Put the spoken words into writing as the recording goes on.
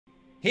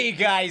Hey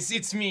guys,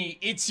 it's me,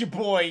 it's your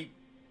boy,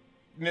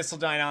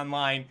 Missildine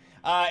Online,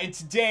 and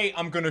today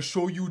I'm gonna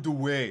show you the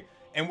way,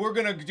 and we're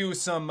gonna do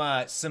some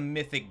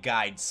Mythic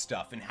guide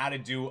stuff and how to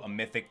do a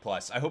Mythic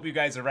Plus. I hope you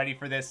guys are ready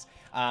for this.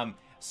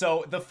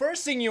 So the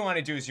first thing you want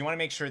to do is you want to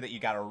make sure that you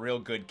got a real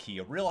good key,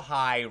 a real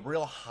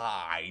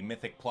high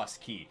Mythic Plus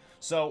key.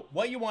 So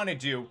what you want to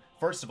do,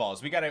 first of all,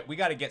 is we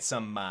gotta get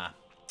some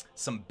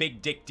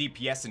big dick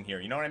DPS in here,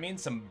 you know what I mean?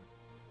 Some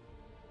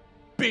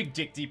big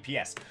dick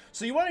DPS.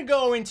 So you want to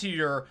go into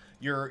your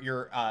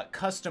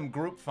custom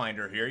group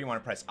finder here. You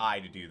want to press I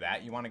to do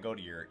that. You want to go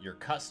to your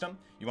custom.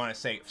 You want to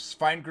say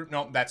find group.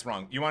 No, that's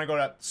wrong. You want to go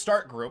to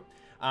start group.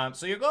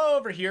 So you go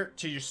over here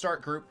to your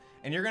start group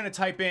and you're going to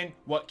type in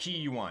what key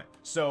you want.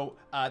 So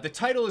the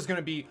title is going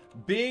to be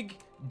Big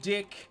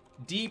Dick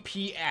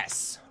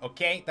DPS.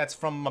 Okay, that's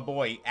from my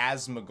boy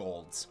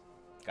Asmogolds.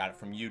 Got it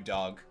from you,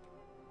 dog.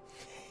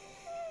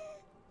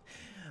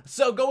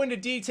 So go into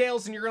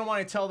details and you're going to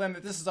want to tell them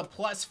that this is a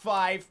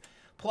 +5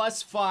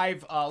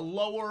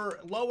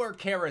 lower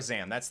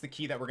Karazhan. That's the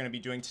key that we're going to be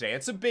doing today.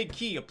 It's a big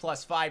key, a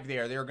 +5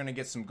 there. They're going to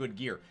get some good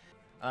gear.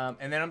 And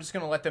then I'm just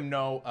going to let them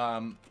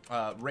know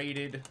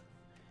rated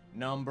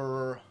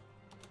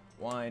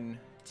 #1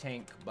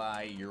 tank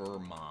by your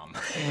mom.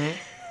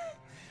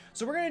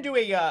 So we're going to do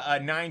a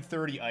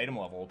 930 item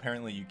level.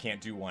 Apparently you can't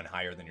do one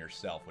higher than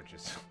yourself, which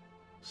is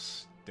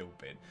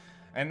stupid.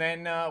 And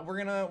then we're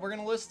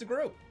gonna list the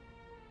group.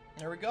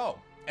 There we go.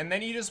 And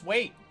then you just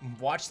wait.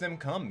 Watch them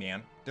come,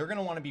 man. They're going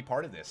to want to be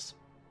part of this.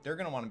 They're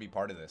going to want to be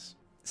part of this.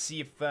 See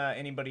if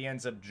anybody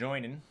ends up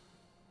joining.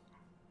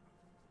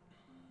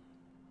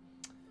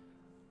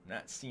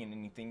 Not seeing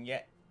anything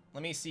yet.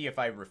 Let me see if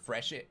I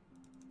refresh it.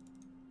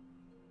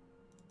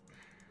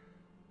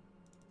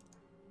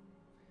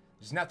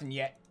 There's nothing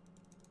yet.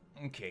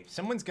 Okay,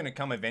 someone's going to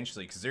come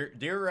eventually because they're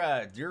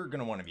going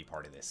to want to be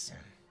part of this.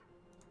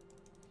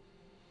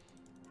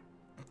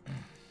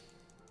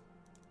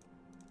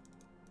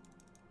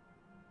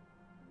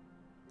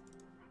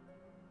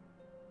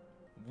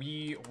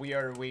 We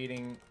are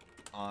waiting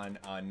on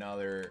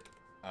another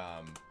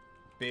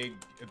big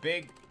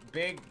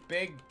you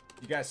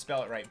gotta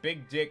spell it right,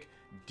 big dick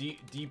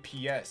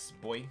DPS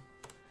boy,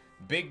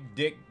 big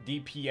dick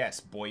DPS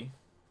boy.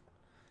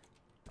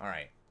 All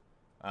right,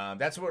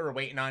 that's what we're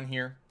waiting on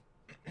here.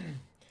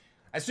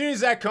 As soon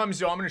as that comes,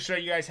 though, I'm gonna show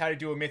you guys how to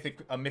do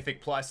a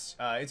mythic plus.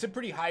 It's a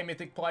pretty high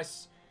mythic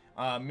plus.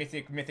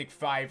 Mythic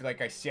 5,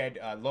 like I said,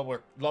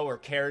 lower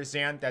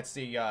Karazhan. That's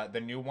the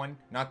new one,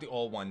 not the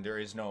old one. There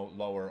is no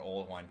lower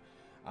old one.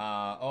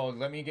 Oh,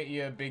 let me get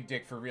you a big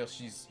dick for real.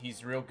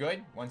 He's real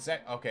good. One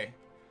sec. Okay,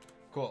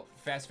 cool.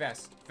 Fast.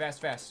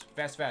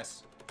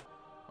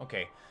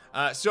 Okay.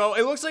 So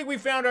it looks like we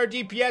found our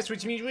DPS,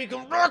 which means we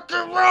can rock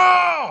and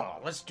roll.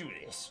 Let's do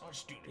this.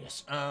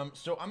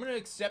 So I'm gonna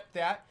accept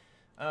that,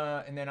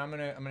 and then I'm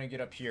gonna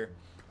get up here.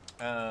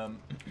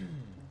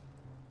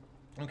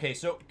 Okay,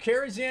 so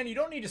Karazhan, you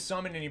don't need to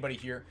summon anybody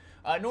here.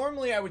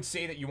 Normally I would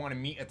say that you want to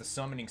meet at the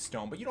summoning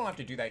stone, but you don't have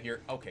to do that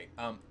here. Okay,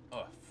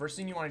 first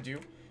thing you want to do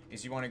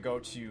is you want to go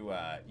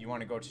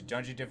to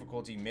dungeon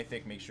difficulty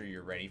mythic. Make sure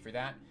you're ready for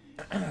that.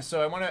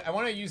 So I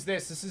want to use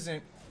this. This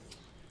isn't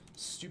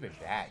stupid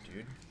bat,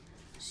 dude.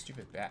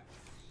 Stupid bat.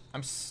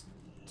 I'm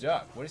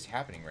stuck. What is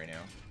happening right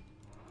now?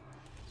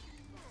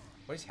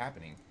 What is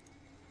happening?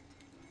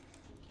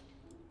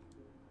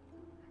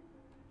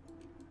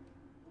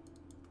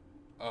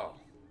 Oh.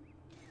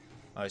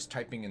 I was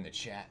typing in the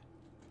chat.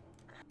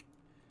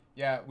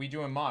 Yeah, we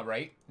doing mod,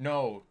 right?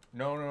 No.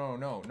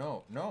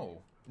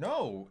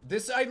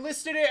 This I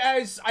listed it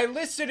as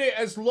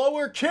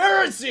lower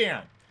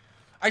Karazhan.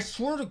 I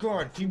swear to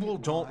God, people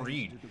don't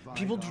read.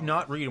 People do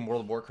not read in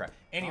World of Warcraft.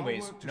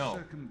 Anyways,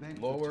 no.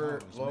 Lower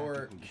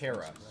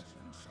Kara.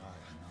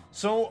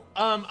 So,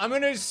 I'm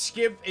gonna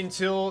skip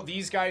until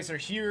these guys are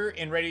here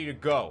and ready to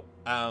go.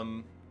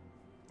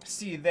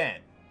 See you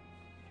then.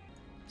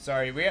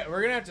 Sorry,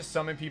 we're gonna have to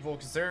summon people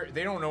because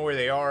they don't know where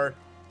they are.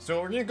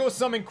 So we're gonna go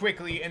summon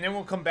quickly and then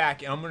we'll come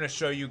back and I'm gonna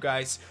show you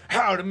guys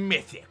how to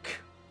mythic.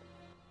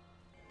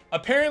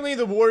 Apparently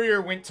the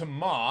warrior went to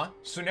Ma,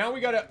 so now we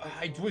gotta.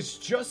 I was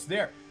just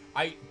there.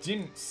 I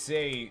didn't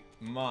say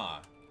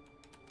Ma.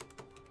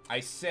 I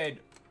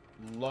said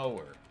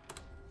lower.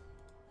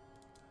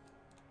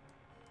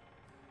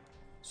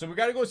 So we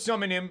gotta go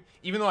summon him,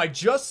 even though I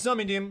just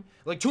summoned him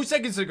like 2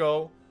 seconds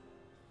ago.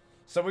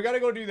 So we gotta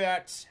go do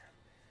that.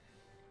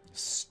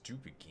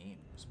 Stupid game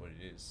is what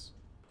it is.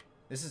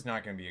 This is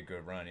not going to be a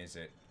good run, is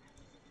it?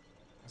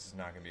 This is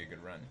not going to be a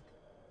good run.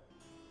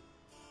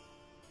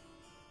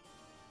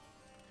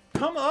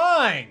 Come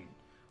on!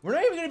 We're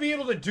not even going to be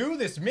able to do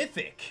this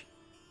mythic.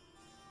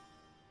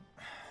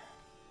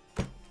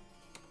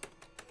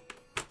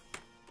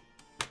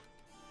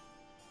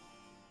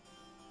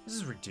 This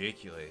is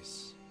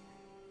ridiculous.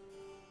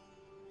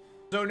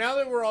 So now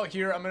that we're all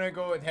here, I'm going to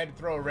go ahead and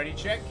throw a ready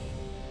check.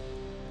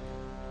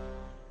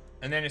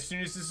 And then as soon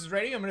as this is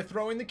ready, I'm going to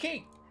throw in the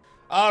key.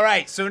 All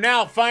right, so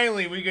now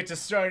finally we get to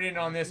start in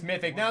on this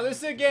mythic. Now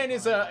this again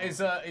is a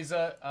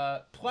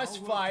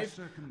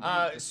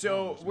 +5.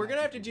 So we're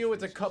gonna have to deal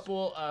with a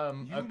couple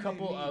of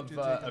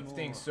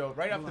things. So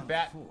right off the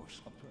bat,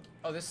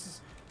 oh, this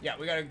is, yeah,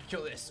 we gotta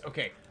kill this.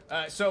 Okay.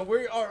 So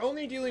we are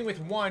only dealing with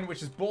one,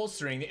 which is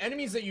bolstering. The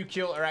enemies that you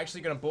kill are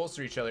actually gonna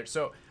bolster each other.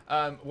 So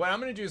what I'm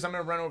gonna do is I'm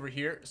gonna run over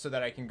here so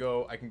that I can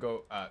go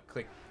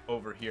click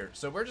over here.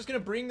 So we're just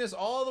gonna bring this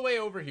all the way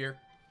over here.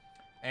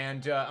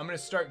 And I'm gonna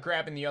start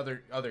grabbing the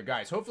other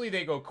guys. Hopefully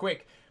they go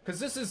quick, because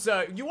this is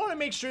you want to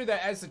make sure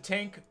that as a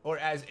tank or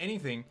as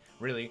anything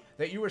really,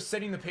 that you are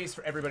setting the pace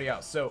for everybody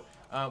else. So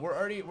we're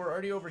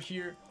already over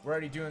here. We're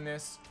already doing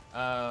this.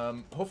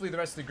 Hopefully the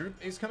rest of the group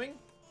is coming.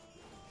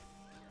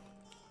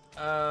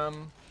 I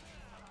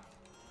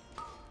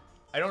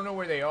don't know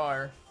where they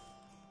are.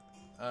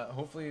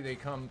 Hopefully they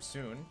come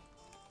soon.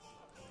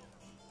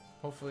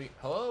 Hopefully.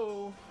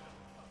 Hello.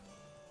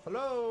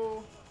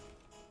 Hello.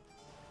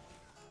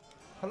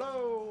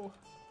 Hello.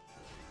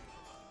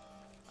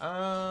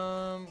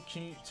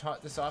 Can you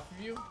taunt this off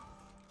of you?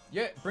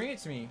 Yeah, bring it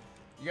to me.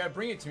 You gotta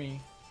bring it to me.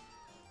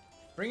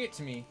 Bring it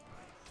to me.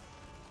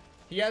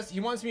 He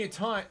wants me to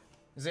taunt.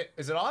 Is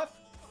it off?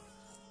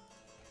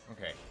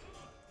 Okay.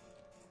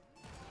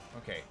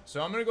 Okay.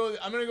 So I'm gonna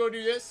go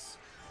do this.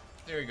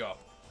 There you go.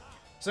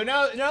 So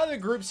now the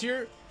group's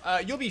here,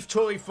 you'll be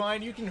totally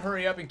fine. You can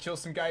hurry up and kill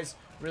some guys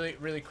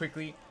really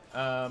quickly.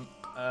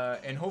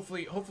 And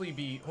hopefully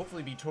be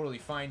totally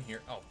fine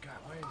here. Oh god,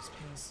 why are these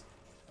pins?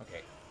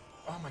 Okay.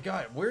 Oh my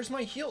god, where's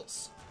my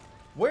heals?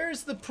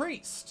 Where's the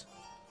priest?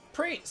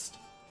 Priest!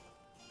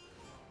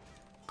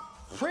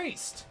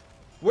 Priest!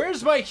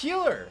 Where's my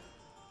healer?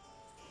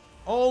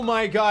 Oh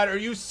my god, are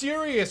you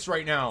serious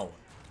right now?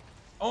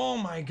 Oh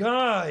my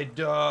god,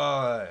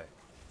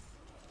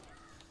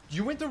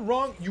 you went the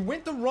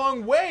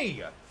wrong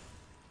way!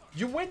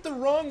 You went the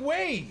wrong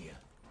way!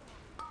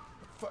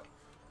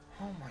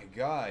 Oh my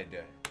god.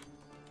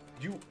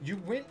 You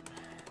went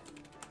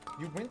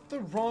the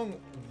wrong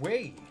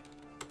way.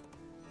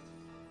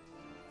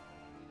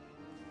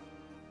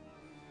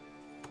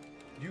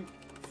 You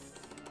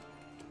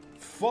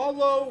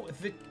follow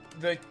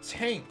the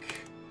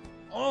tank.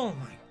 Oh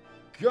my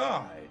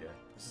god.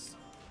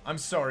 I'm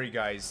sorry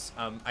guys.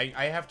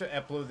 I have to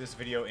upload this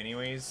video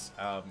anyways,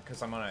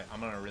 because I'm on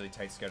a really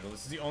tight schedule.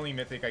 This is the only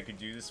mythic I could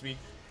do this week,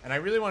 and I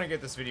really want to get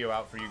this video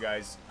out for you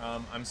guys.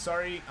 I'm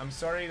sorry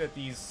that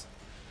these,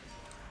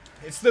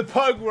 it's the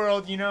pug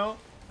world, you know.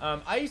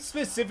 I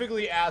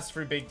specifically asked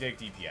for big dick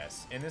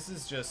DPS, and this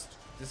is just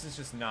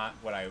not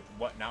what I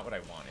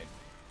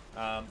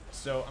wanted.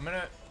 So I'm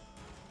gonna,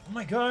 oh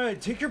my god,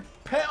 take your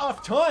pet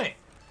off, taunt,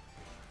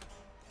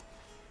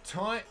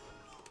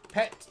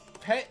 pet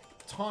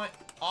taunt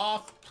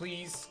off,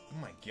 please. Oh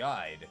my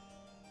god.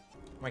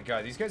 Oh my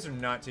god, these guys are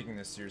not taking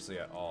this seriously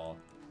at all.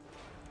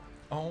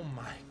 Oh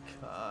my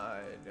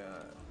god.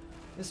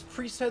 This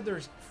priest had their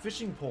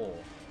fishing pole.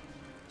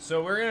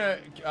 So we're gonna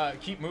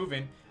keep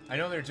moving. I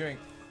know they're doing...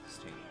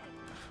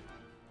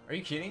 Are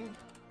you kidding?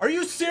 Are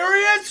you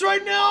serious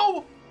right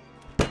now?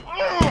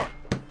 Ugh!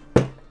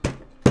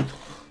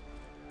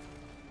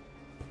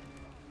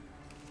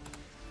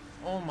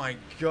 Oh my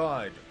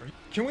god.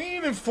 Can we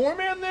even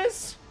four-man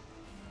this?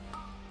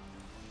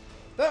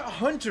 That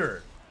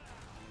hunter.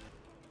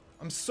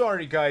 I'm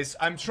sorry guys.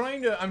 I'm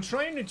trying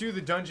to do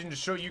the dungeon to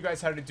show you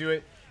guys how to do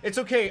it. It's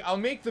okay. I'll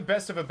make the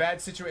best of a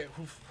bad situation.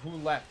 Who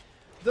left?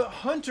 The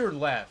hunter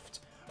left.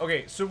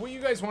 Okay, so what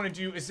you guys want to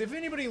do is if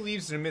anybody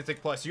leaves in a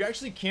Mythic Plus, you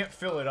actually can't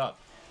fill it up.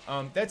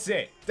 That's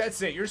it.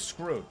 That's it. You're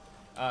screwed.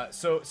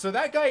 So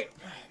that guy...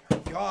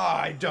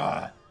 God.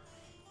 Yeah,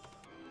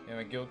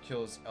 my guild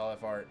kills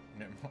LFR.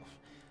 No,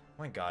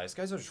 my god, this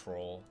guy's a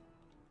troll.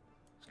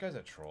 This guy's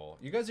a troll.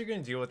 You guys are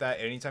going to deal with that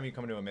anytime you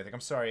come into a Mythic.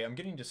 I'm sorry, I'm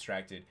getting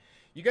distracted.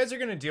 You guys are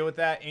going to deal with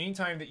that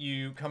anytime that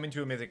you come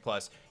into a Mythic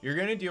Plus. You're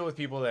going to deal with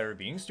people that are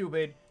being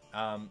stupid,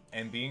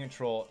 and being a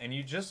troll, and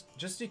you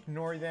just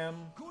ignore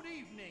them. Good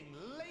evening,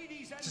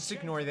 ladies and just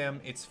ignore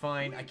them. It's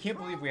fine. I can't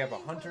believe we have a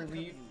hunter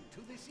leave.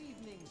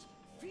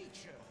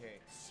 Okay,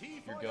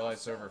 your guild had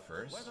server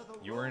first.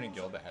 You were in a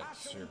guild that had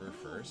server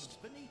first.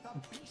 I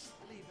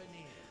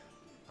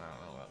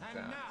don't know about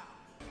that.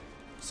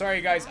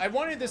 Sorry guys, I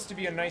wanted this to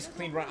be a nice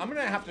clean run. I'm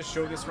gonna have to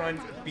show this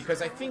run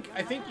because I think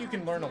you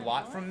can learn a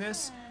lot from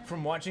this,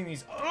 from watching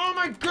these. Oh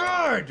my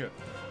god!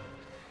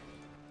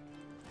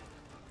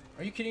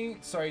 Are you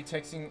kidding? Sorry,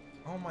 texting.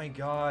 Oh my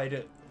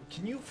god.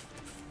 Can you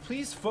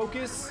please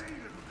focus?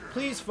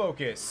 Please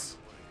focus.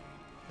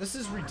 This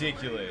is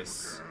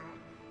ridiculous.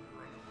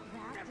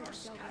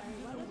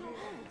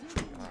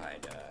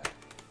 God.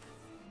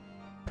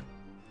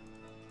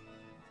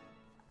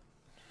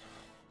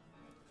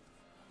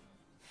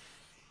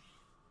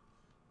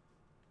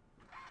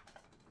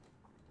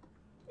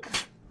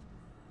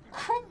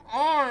 Come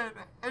on!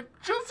 I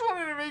just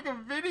wanted to make a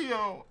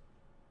video!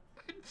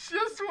 I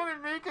just want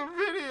to make a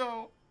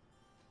video!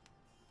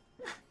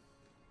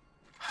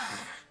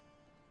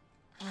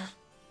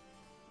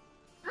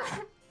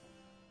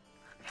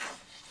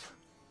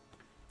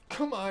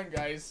 Come on,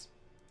 guys.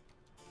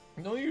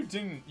 No, you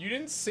didn't. You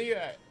didn't say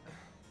that.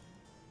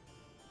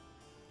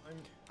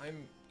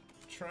 I'm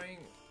trying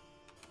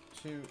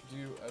to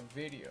do a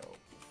video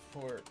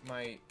for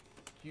my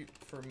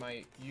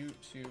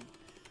YouTube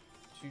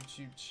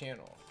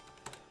channel.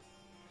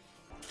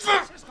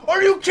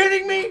 Are you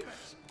kidding me?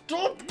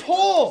 Don't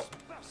pull!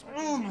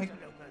 Oh my god.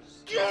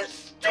 You're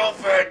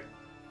stupid!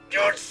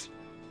 You're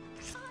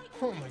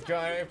Oh my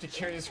god, I have to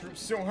carry this group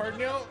so hard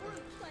now.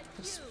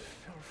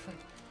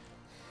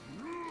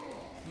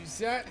 Use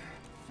that.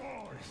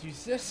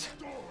 Use this.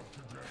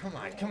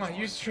 Come on,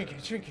 use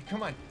trinket,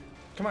 come on.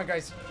 Come on,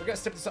 guys, we gotta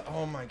step this up.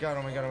 Oh my god,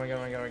 oh my god, oh my god,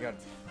 oh my god, oh my god.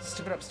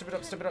 Step it up, step it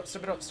up, step it up,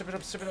 step it up, step it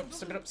up, step it up,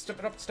 step it up, step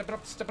it up, step it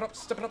up, step it up,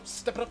 step it up,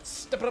 step it up,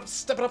 step it up,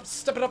 step it up,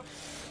 step it up.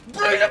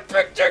 Bring the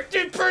big dick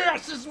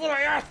DPS is what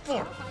I asked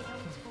for!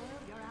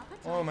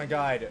 Oh my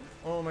god,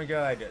 oh my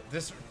god.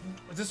 This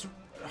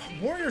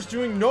warrior's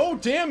doing no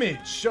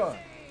damage!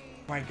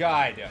 My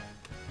god.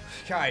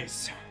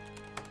 Guys.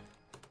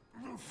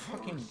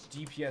 Fucking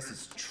DPS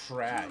is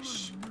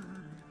trash.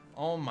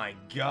 Oh my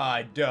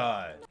god.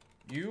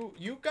 You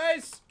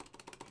guys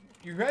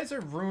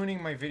are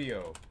ruining my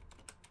video.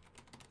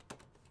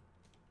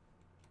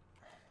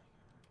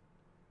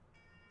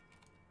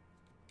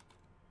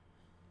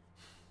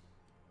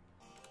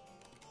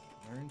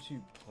 Learn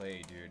to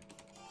play, dude.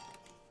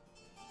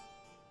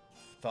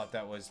 Thought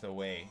that was the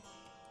way.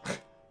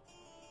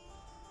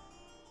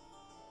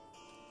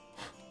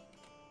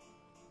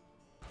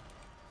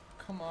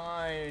 Come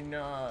on,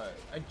 I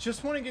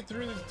just want to get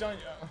through this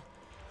dungeon.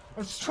 I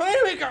was trying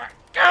to make a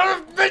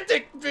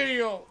Mythic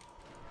video.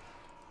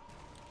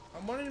 I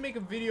wanted to make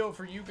a video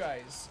for you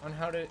guys on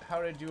how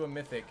to do a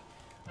Mythic.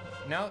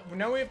 Now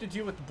we have to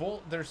deal with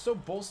they're so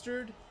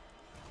bolstered.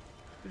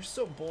 They're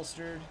so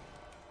bolstered.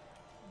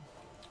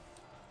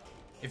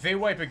 If they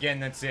wipe again,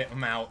 that's it.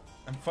 I'm out.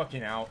 I'm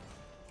fucking out.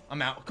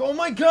 I'm out. Oh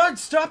my god,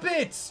 stop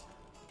it!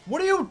 What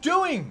are you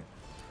doing?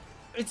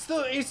 It's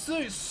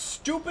the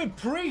stupid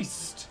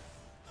priest.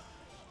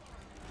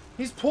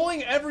 He's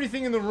pulling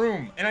everything in the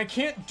room, and I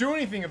can't do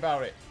anything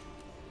about it.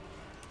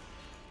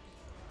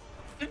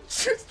 I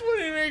just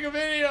wanted to make a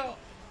video.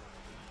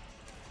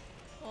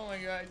 Oh my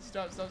god,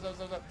 stop.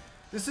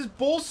 This is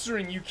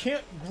bolstering. You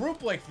can't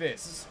group like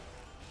this.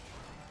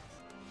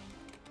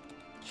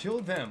 Kill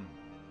them.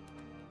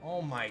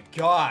 Oh my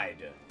god.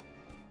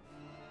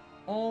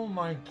 Oh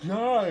my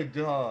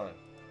god.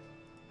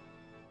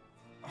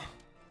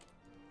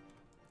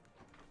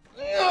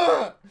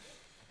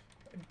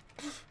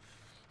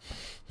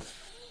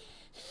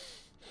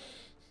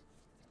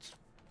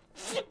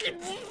 Fucking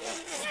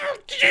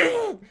fuck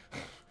you!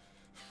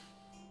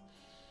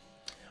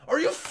 Are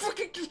you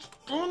fucking just?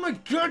 Oh my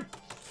god!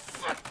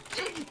 Fuck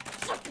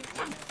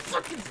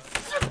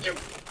you!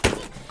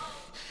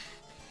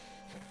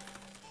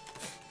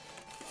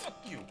 Fuck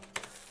you!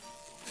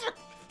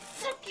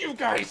 Fuck you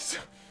guys!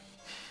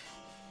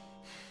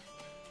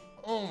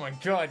 Oh my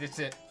god, that's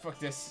it. Fuck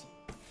this.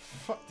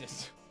 Fuck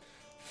this.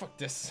 Fuck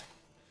this.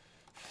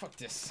 Fuck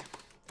this.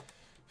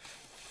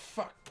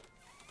 Fuck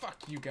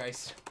you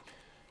guys.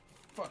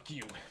 Fuck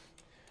you.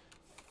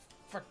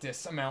 Fuck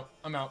this. I'm out.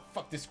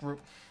 Fuck this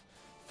group.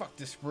 Fuck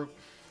this group.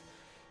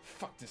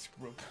 Fuck this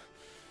group.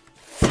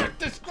 Fuck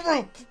this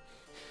group!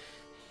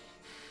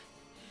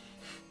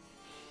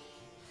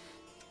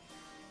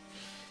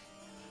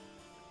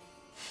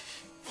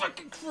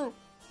 Fucking crew!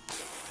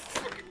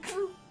 Fucking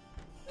crew!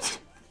 I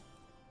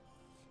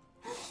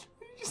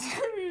just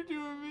wanted to do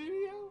a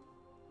video.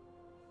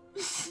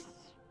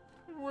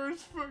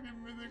 Worst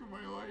fucking Mythic of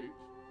my